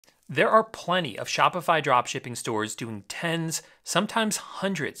There are plenty of Shopify dropshipping stores doing tens, sometimes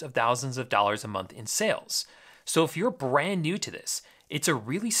hundreds of thousands of dollars a month in sales. So if you're brand new to this, it's a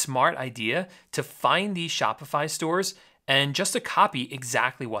really smart idea to find these Shopify stores and just to copy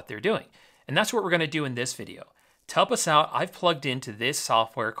exactly what they're doing. And that's what we're gonna do in this video. To help us out, I've plugged into this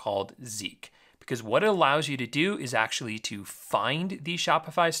software called Zeek, because what it allows you to do is actually to find these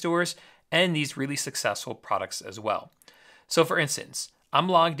Shopify stores and these really successful products as well. So for instance, I'm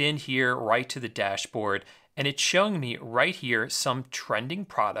logged in here right to the dashboard, and it's showing me right here some trending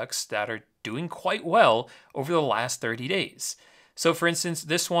products that are doing quite well over the last 30 days. So for instance,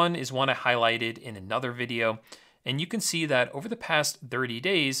 this one is one I highlighted in another video, and you can see that over the past 30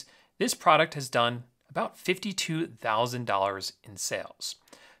 days, this product has done about $52,000 in sales.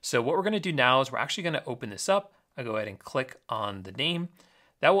 So what we're gonna do now is we're actually gonna open this up. I'll go ahead and click on the name.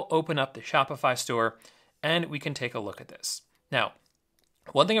 That will open up the Shopify store, and we can take a look at this. Now,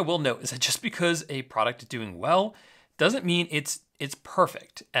 one thing I will note is that just because a product is doing well doesn't mean it's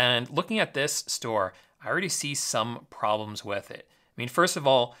perfect. And looking at this store, I already see some problems with it. I mean, first of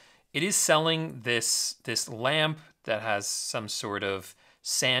all, it is selling this lamp that has some sort of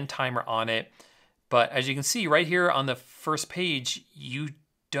sand timer on it. But as you can see right here on the first page, you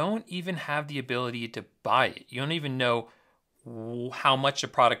don't even have the ability to buy it. You don't even know how much the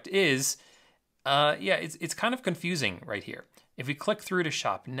product is. Yeah, it's kind of confusing right here. If we click through to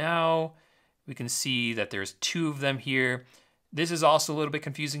shop now, we can see that there's two of them here. This is also a little bit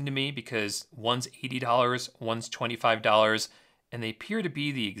confusing to me because one's $80, one's $25, and they appear to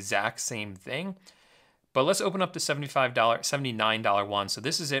be the exact same thing. But let's open up the $79 one. So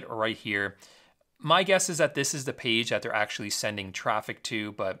this is it right here. My guess is that this is the page that they're actually sending traffic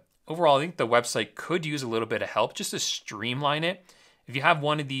to, but overall, I think the website could use a little bit of help just to streamline it. If you have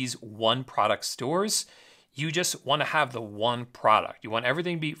one of these one product stores, you just want to have the one product. You want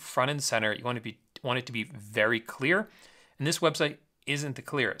everything to be front and center. You want it to be very clear. And this website isn't the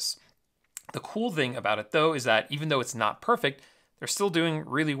clearest. The cool thing about it though is that even though it's not perfect, they're still doing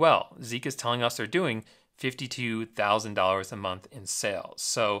really well. Zeek is telling us they're doing $52,000 a month in sales.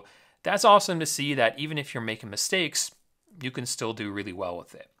 So that's awesome to see that even if you're making mistakes, you can still do really well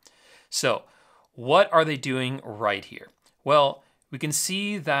with it. So what are they doing right here? Well, we can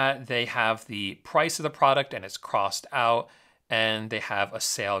see that they have the price of the product and it's crossed out, and they have a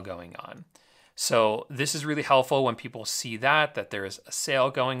sale going on. So this is really helpful when people see that there is a sale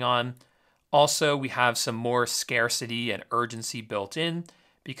going on. Also, we have some more scarcity and urgency built in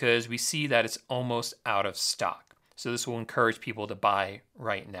because we see that it's almost out of stock. So this will encourage people to buy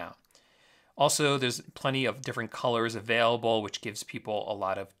right now. Also, there's plenty of different colors available, which gives people a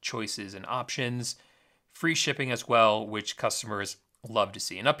lot of choices and options. Free shipping as well, which customers love to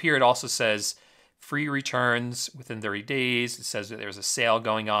see. And up here, it also says free returns within 30 days. It says that there's a sale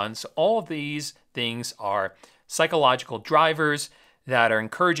going on. So all of these things are psychological drivers that are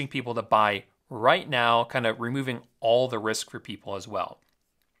encouraging people to buy right now, kind of removing all the risk for people as well.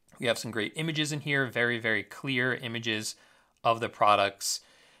 We have some great images in here, very, very clear images of the products,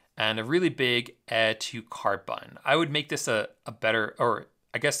 and a really big add to cart button. I would make this a better, or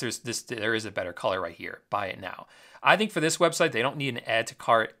I guess there is a better color right here, buy it now. I think for this website, they don't need an add to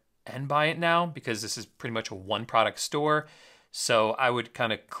cart and buy it now because this is pretty much a one product store. So I would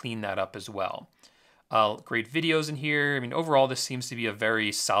kind of clean that up as well. Great videos in here. I mean, overall, this seems to be a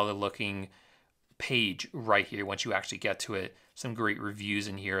very solid looking page right here once you actually get to it. Some great reviews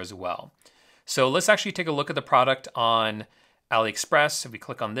in here as well. So let's actually take a look at the product on AliExpress. If we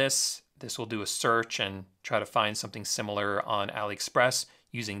click on this, this will do a search and try to find something similar on AliExpress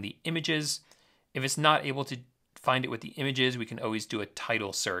using the images. If it's not able to find it with the images, we can always do a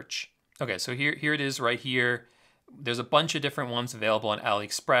title search. Okay, so here it is right here. There's a bunch of different ones available on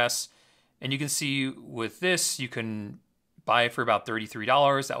AliExpress. And you can see with this, you can buy it for about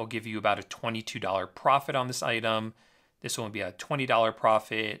 $33. That will give you about a $22 profit on this item. This one will be a $20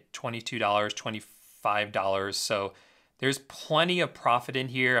 profit, $22, $25. So there's plenty of profit in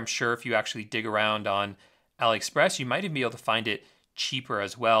here. I'm sure if you actually dig around on AliExpress, you might even be able to find it cheaper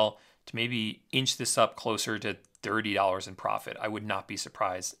as well to maybe inch this up closer to $30 in profit. I would not be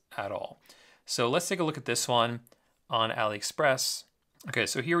surprised at all. So let's take a look at this one on AliExpress. Okay,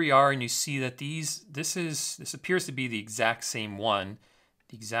 so here we are, and you see that this appears to be the exact same one,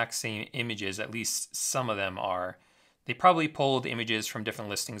 the exact same images, at least some of them are. They probably pulled images from different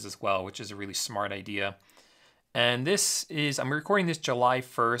listings as well, which is a really smart idea. And this is, I'm recording this July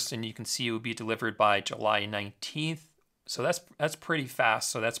 1st, and you can see it will be delivered by July 19th. So that's pretty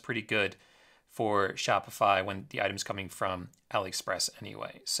fast, so that's pretty good for Shopify when the item's coming from AliExpress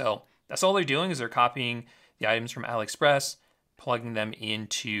anyway. So that's all they're doing is they're copying the items from AliExpress, plugging them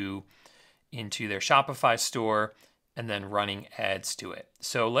into their Shopify store, and then running ads to it.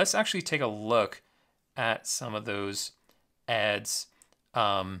 So let's actually take a look at some of those ads.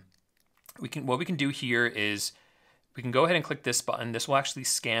 What we can do here is we can go ahead and click this button. This will actually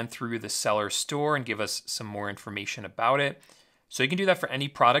scan through the seller store and give us some more information about it. So you can do that for any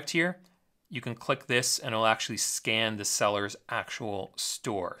product here. You can click this and it'll actually scan the seller's actual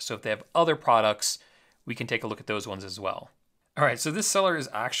store. So if they have other products, we can take a look at those ones as well. All right, so this seller is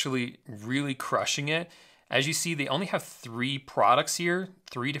actually really crushing it. As you see, they only have 3 products here,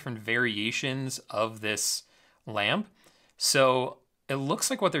 3 different variations of this lamp. So it looks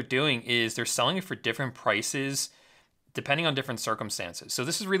like what they're doing is they're selling it for different prices depending on different circumstances. So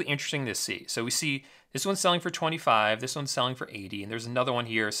this is really interesting to see. So we see this one's selling for 25, this one's selling for 80, and there's another one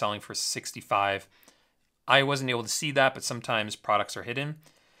here selling for 65. I wasn't able to see that, but sometimes products are hidden.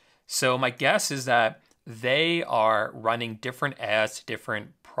 So my guess is that they are running different ads to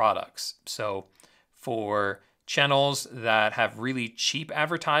different products. So for channels that have really cheap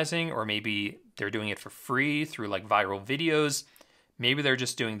advertising, or maybe they're doing it for free through like viral videos, maybe they're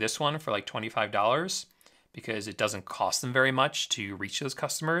just doing this one for like $25 because it doesn't cost them very much to reach those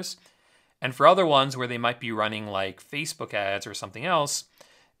customers. And for other ones where they might be running like Facebook ads or something else,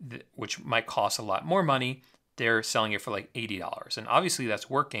 which might cost a lot more money, they're selling it for like $80. And obviously that's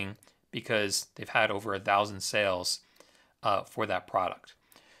working because they've had over 1,000 sales for that product.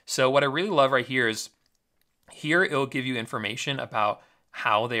 So what I really love right here is here it'll give you information about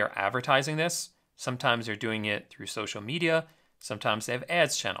how they are advertising this. Sometimes they're doing it through social media. Sometimes they have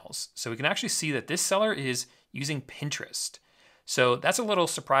ads channels. So we can actually see that this seller is using Pinterest. So that's a little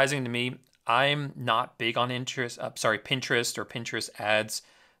surprising to me. I'm not big on Pinterest or Pinterest ads.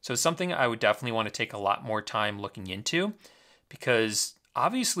 So it's something I would definitely want to take a lot more time looking into because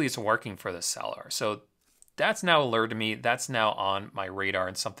obviously it's working for the seller. So that's now alerted me. That's now on my radar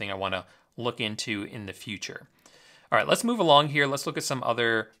and something I want to look into in the future. All right, let's move along here. Let's look at some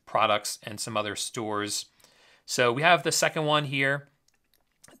other products and some other stores. So we have the second one here.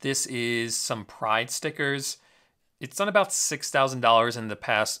 This is some Pride stickers. It's done about $6,000 in the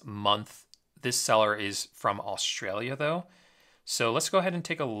past month. This seller is from Australia though. So let's go ahead and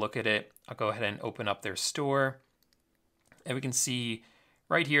take a look at it. I'll go ahead and open up their store. And we can see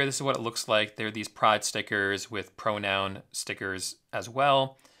right here, this is what it looks like. There are these Pride stickers with pronoun stickers as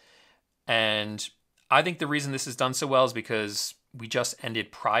well. And I think the reason this is done so well is because we just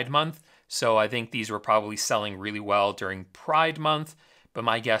ended Pride Month. So I think these were probably selling really well during Pride Month, but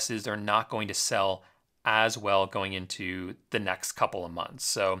my guess is they're not going to sell as well going into the next couple of months.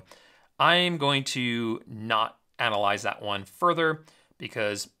 So I'm going to not analyze that one further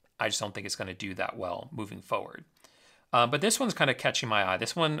because I just don't think it's going to do that well moving forward. But this one's kind of catching my eye.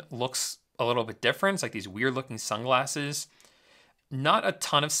 This one looks a little bit different. It's like these weird looking sunglasses. Not a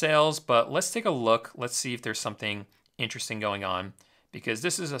ton of sales, but let's take a look. Let's see if there's something interesting going on. Because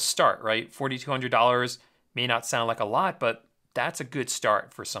this is a start, right? $4,200 may not sound like a lot, but that's a good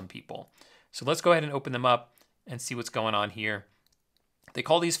start for some people. So let's go ahead and open them up and see what's going on here. They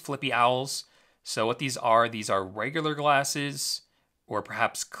call these flippy owls. So what these are regular glasses or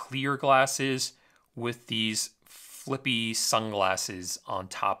perhaps clear glasses with these flippy sunglasses on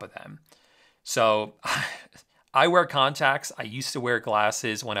top of them. So I wear contacts. I used to wear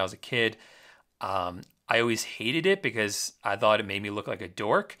glasses when I was a kid. I always hated it because I thought it made me look like a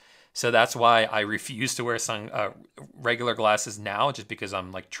dork. So that's why I refuse to wear some regular glasses now, just because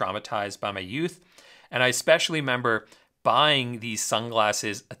I'm like traumatized by my youth. And I especially remember buying these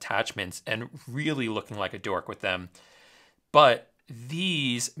sunglasses attachments and really looking like a dork with them. But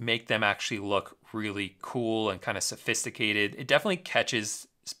these make them actually look really cool and kind of sophisticated. It definitely catches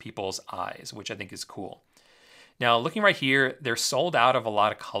people's eyes, which I think is cool. Now, looking right here, they're sold out of a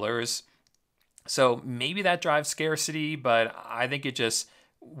lot of colors. So maybe that drives scarcity, but I think it just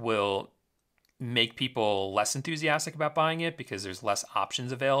will make people less enthusiastic about buying it because there's less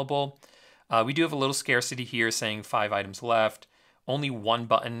options available. We do have a little scarcity here saying 5 items left. Only 1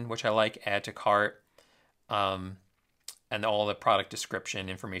 button, which I like, add to cart. And all the product description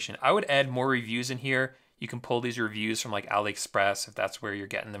information. I would add more reviews in here. You can pull these reviews from like AliExpress if that's where you're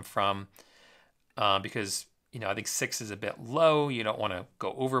getting them from. Because, I think 6 is a bit low. You don't want to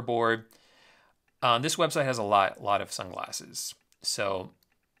go overboard. This website has a lot of sunglasses. So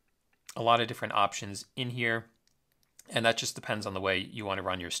a lot of different options in here. And that just depends on the way you want to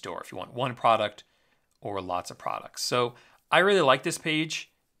run your store. If you want one product or lots of products. So I really like this page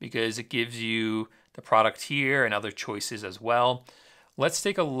because it gives you the product here and other choices as well. Let's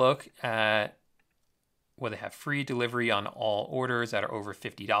take a look at where they have free delivery on all orders that are over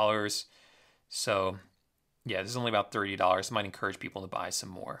 $50. So Yeah, this is only about $30. Might encourage people to buy some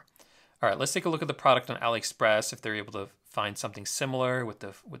more. All right, let's take a look at the product on AliExpress if they're able to find something similar with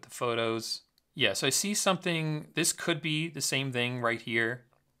the photos. Yeah, so I see something. This could be the same thing right here.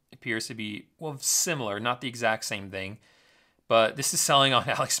 It appears to be, well, similar, not the exact same thing. But this is selling on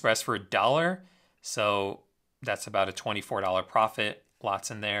AliExpress for $1. So that's about a $24 profit.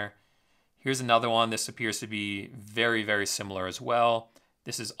 Lots in there. Here's another one. This appears to be very, very similar as well.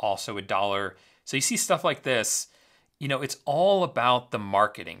 This is also $1. So you see stuff like this, you know, it's all about the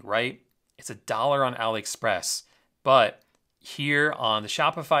marketing, right? It's $1 on AliExpress, but here on the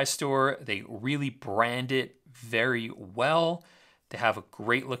Shopify store, they really brand it very well. They have a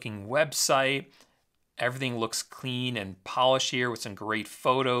great looking website. Everything looks clean and polished here with some great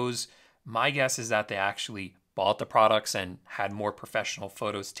photos. My guess is that they actually bought the products and had more professional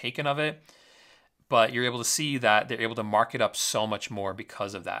photos taken of it. But you're able to see that they're able to mark it up so much more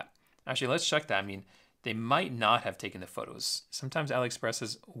because of that. Actually, let's check that. I mean, they might not have taken the photos. Sometimes AliExpress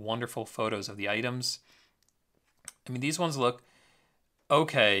has wonderful photos of the items. I mean, these ones look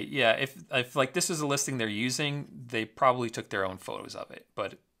okay. Yeah, if like this is a listing they're using, they probably took their own photos of it,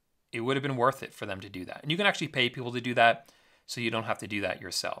 but it would have been worth it for them to do that. And you can actually pay people to do that, so you don't have to do that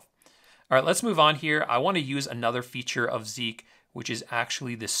yourself. All right, let's move on here. I want to use another feature of Zeek, which is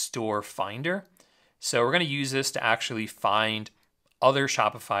actually the store finder. So we're going to use this to actually find other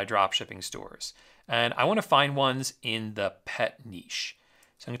Shopify dropshipping stores. And I want to find ones in the pet niche.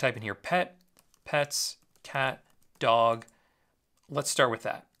 So I'm going to type in here pet, pets, cat, dog. Let's start with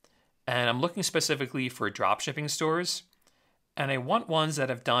that. And I'm looking specifically for dropshipping stores. And I want ones that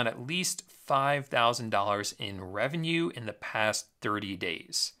have done at least $5,000 in revenue in the past 30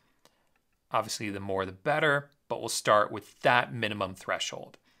 days. Obviously, the more the better, but we'll start with that minimum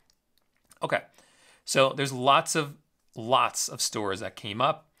threshold. Okay, so there's lots of stores that came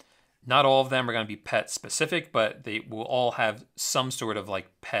up. Not all of them are going to be pet specific, but they will all have some sort of like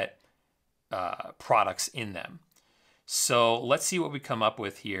pet products in them. So let's see what we come up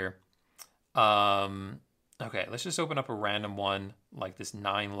with here. Okay, let's just open up a random one like this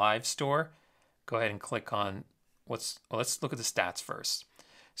 9 Live store. Go ahead and click on let's look at the stats first.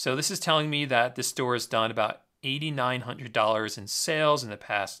 So this is telling me that this store has done about $8,900 in sales in the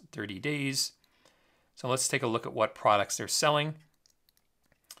past 30 days. So let's take a look at what products they're selling.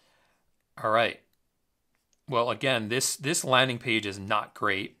 All right. Well, again, this landing page is not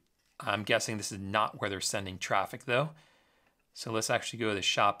great. I'm guessing this is not where they're sending traffic though. So let's actually go to the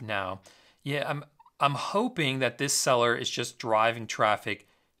shop now. Yeah, I'm hoping that this seller is just driving traffic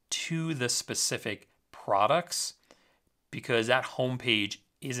to the specific products because that homepage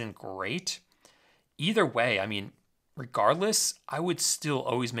isn't great. Either way, I mean, regardless, I would still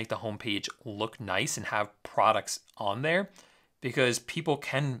always make the homepage look nice and have products on there because people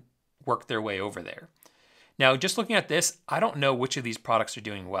can work their way over there. Now, just looking at this, I don't know which of these products are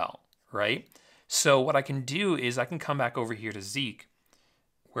doing well, right? So what I can do is I can come back over here to Zeek.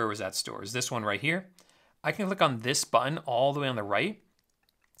 Where was that store? Is this one right here? I can click on this button all the way on the right.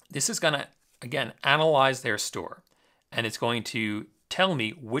 This is going to, again, analyze their store. And it's going to tell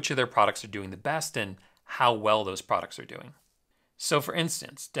me which of their products are doing the best and how well those products are doing. So for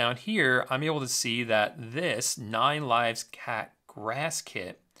instance, down here, I'm able to see that this 9 Lives Cat Grass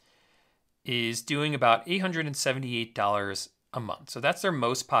Kit is doing about $878 a month. So that's their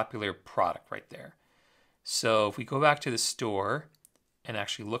most popular product right there. So if we go back to the store and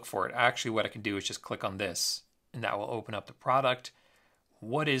actually look for it, actually what I can do is just click on this and that will open up the product.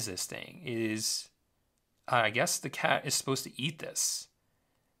 What is this thing? I guess the cat is supposed to eat this.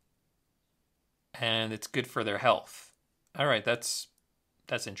 And it's good for their health. All right, that's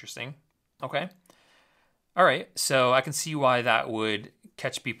interesting. Okay. All right, so I can see why that would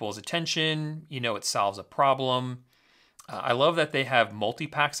catch people's attention. You know, it solves a problem. I love that they have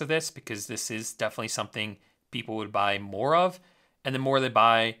multi-packs of this because this is definitely something people would buy more of. And the more they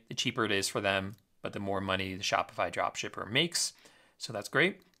buy, the cheaper it is for them, but the more money the Shopify dropshipper makes. So that's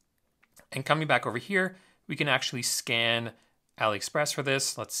great. And coming back over here, we can actually scan AliExpress for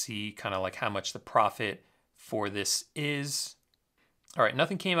this. Let's see kind of like how much the profit for this is. All right,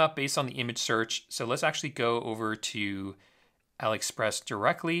 nothing came up based on the image search. So let's actually go over to AliExpress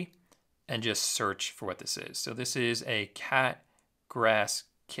directly and just search for what this is. So this is a cat grass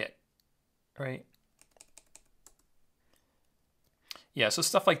kit, right? Yeah, so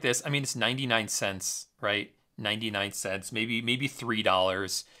stuff like this, I mean, it's 99 cents, right? 99 cents, maybe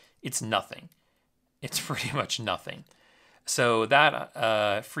 $3. It's nothing. It's pretty much nothing. So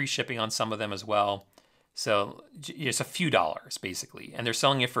that free shipping on some of them as well. So it's a few dollars basically, and they're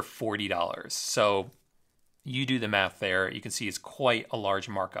selling it for $40. So you do the math there. You can see it's quite a large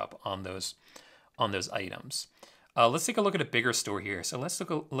markup on those on those items. Let's take a look at a bigger store here. So let's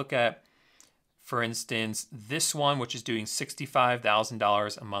look at, for instance, this one, which is doing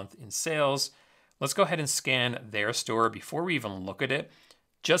 $65,000 a month in sales. Let's go ahead and scan their store before we even look at it,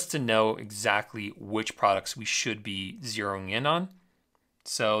 just to know exactly which products we should be zeroing in on.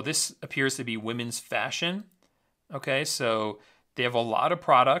 So this appears to be women's fashion. Okay, so they have a lot of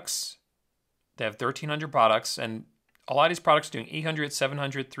products. They have 1,300 products, and a lot of these products are doing 800,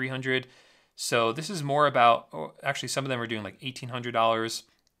 700, 300. So this is more about, actually some of them are doing like $1,800.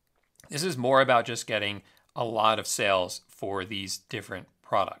 This is more about just getting a lot of sales for these different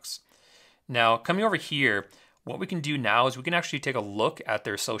products. Now, coming over here, what we can do now is we can actually take a look at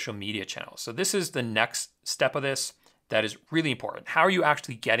their social media channels. So this is the next step of this that is really important. How are you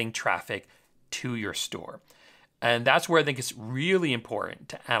actually getting traffic to your store? And that's where I think it's really important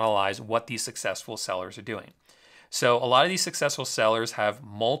to analyze what these successful sellers are doing. So a lot of these successful sellers have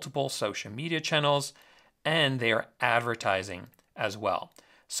multiple social media channels, and they are advertising as well.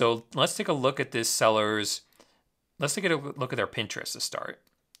 So let's take a look at this seller's, let's take a look at their Pinterest to start.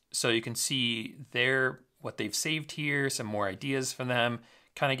 So you can see what they've saved here, some more ideas for them,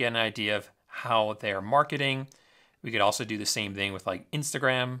 kind of get an idea of how they're marketing. We could also do the same thing with like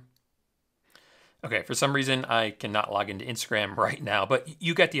Instagram. Okay, for some reason, I cannot log into Instagram right now, but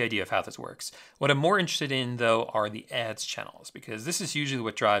you get the idea of how this works. What I'm more interested in, though, are the ads channels, because this is usually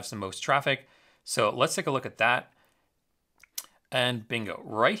what drives the most traffic. So let's take a look at that. And bingo,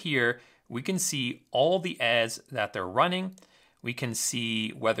 right here, we can see all the ads that they're running. We can see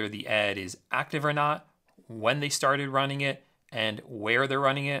whether the ad is active or not, when they started running it, and where they're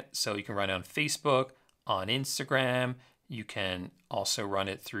running it. So you can run it on Facebook, on Instagram. You can also run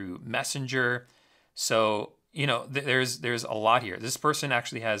it through Messenger. So, you know, there's a lot here. This person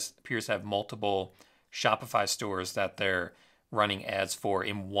actually appears to have multiple Shopify stores that they're running ads for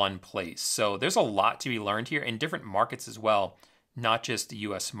in one place. So there's a lot to be learned here in different markets as well, not just the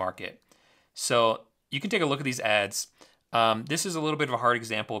US market. So you can take a look at these ads. This is a little bit of a hard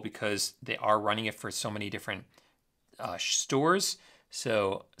example because they are running it for so many different stores.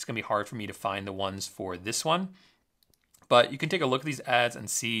 So it's gonna be hard for me to find the ones for this one. But you can take a look at these ads and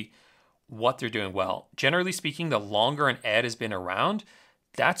see what they're doing well. Generally speaking, the longer an ad has been around,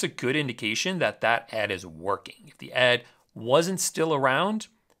 that's a good indication that that ad is working. If the ad wasn't still around,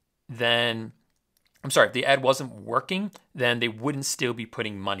 then, if the ad wasn't working, then they wouldn't still be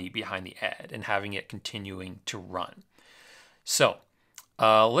putting money behind the ad and having it continuing to run. So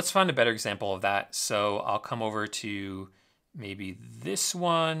let's find a better example of that. So I'll come over to maybe this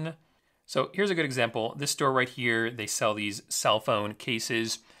one. So here's a good example. This store right here, they sell these cell phone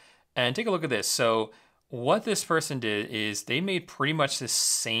cases. And take a look at this. So what this person did is they made pretty much the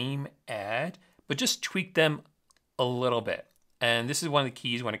same ad, but just tweaked them a little bit. And this is one of the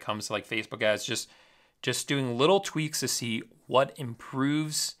keys when it comes to like Facebook ads, just doing little tweaks to see what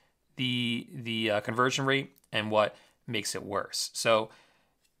improves the conversion rate and what makes it worse. So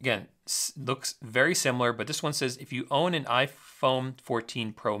again, looks very similar, but this one says, if you own an iPhone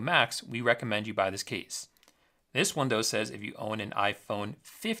 14 Pro Max, we recommend you buy this case. This one, though, says if you own an iPhone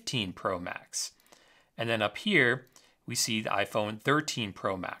 15 Pro Max. And then up here, we see the iPhone 13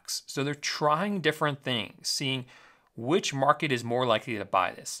 Pro Max. So they're trying different things, seeing which market is more likely to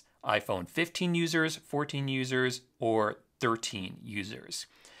buy this. iPhone 15 users, 14 users, or 13 users.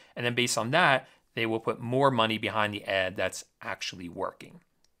 And then based on that, they will put more money behind the ad that's actually working.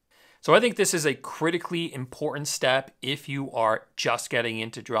 So I think this is a critically important step if you are just getting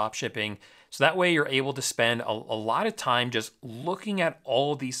into dropshipping. So that way you're able to spend a lot of time just looking at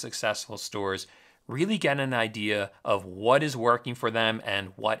all these successful stores, really get an idea of what is working for them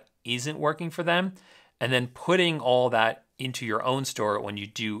and what isn't working for them, and then putting all that into your own store when you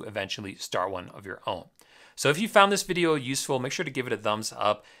do eventually start one of your own. So if you found this video useful, make sure to give it a thumbs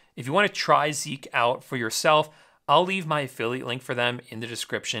up. If you want to try Zeek out for yourself, I'll leave my affiliate link for them in the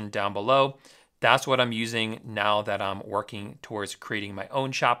description down below. That's what I'm using now that I'm working towards creating my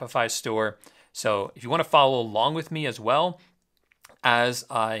own Shopify store. So if you want to follow along with me as well as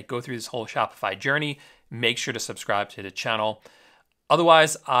I go through this whole Shopify journey, make sure to subscribe to the channel.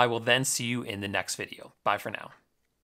 Otherwise, I will then see you in the next video. Bye for now.